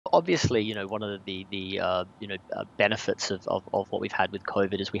Obviously, one of the benefits of what we've had with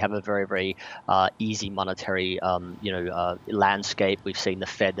COVID is we have a very, very easy monetary landscape. We've seen the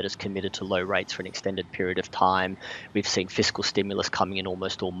Fed that is committed to low rates for an extended period of time. We've seen fiscal stimulus coming in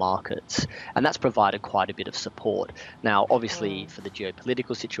almost all markets, and that's provided quite a bit of support. Now, obviously, for the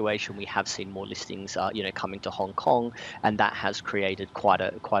geopolitical situation, we have seen more listings, coming to Hong Kong, and that has created quite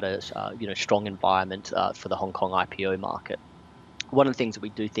a strong environment for the Hong Kong IPO market. One of the things that we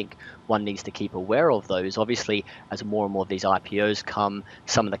do think one needs to keep aware of, though, is obviously as more and more of these IPOs come,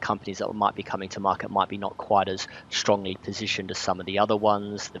 some of the companies that might be coming to market might be not quite as strongly positioned as some of the other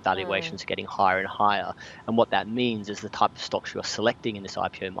ones. The valuations are getting higher and higher. And what that means is the type of stocks you're selecting in this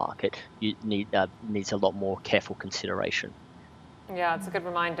IPO market needs a lot more careful consideration. Yeah, it's a good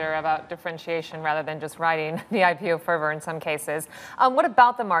reminder about differentiation rather than just riding the IPO fervor in some cases. What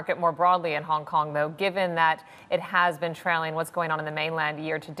about the market more broadly in Hong Kong, though, given that it has been trailing what's going on in the mainland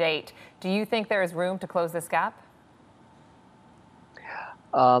year to date? Do you think there is room to close this gap?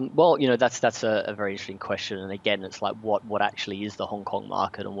 Well, that's a very interesting question, and again, it's like what actually is the Hong Kong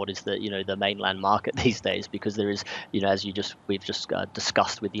market and what is the mainland market these days? Because there is, as we've just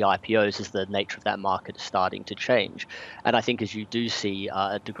discussed with the IPOs, is the nature of that market is starting to change, and I think as you do see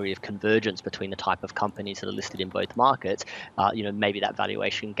a degree of convergence between the type of companies that are listed in both markets, maybe that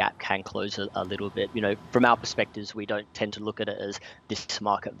valuation gap can close a little bit. From our perspectives, we don't tend to look at it as this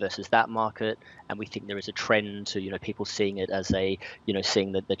market versus that market, and we think there is a trend to people seeing it as seeing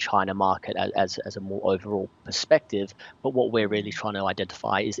the China market as a more overall perspective. But what we're really trying to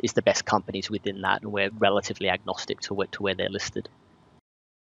identify is the best companies within that, and we're relatively agnostic to where they're listed.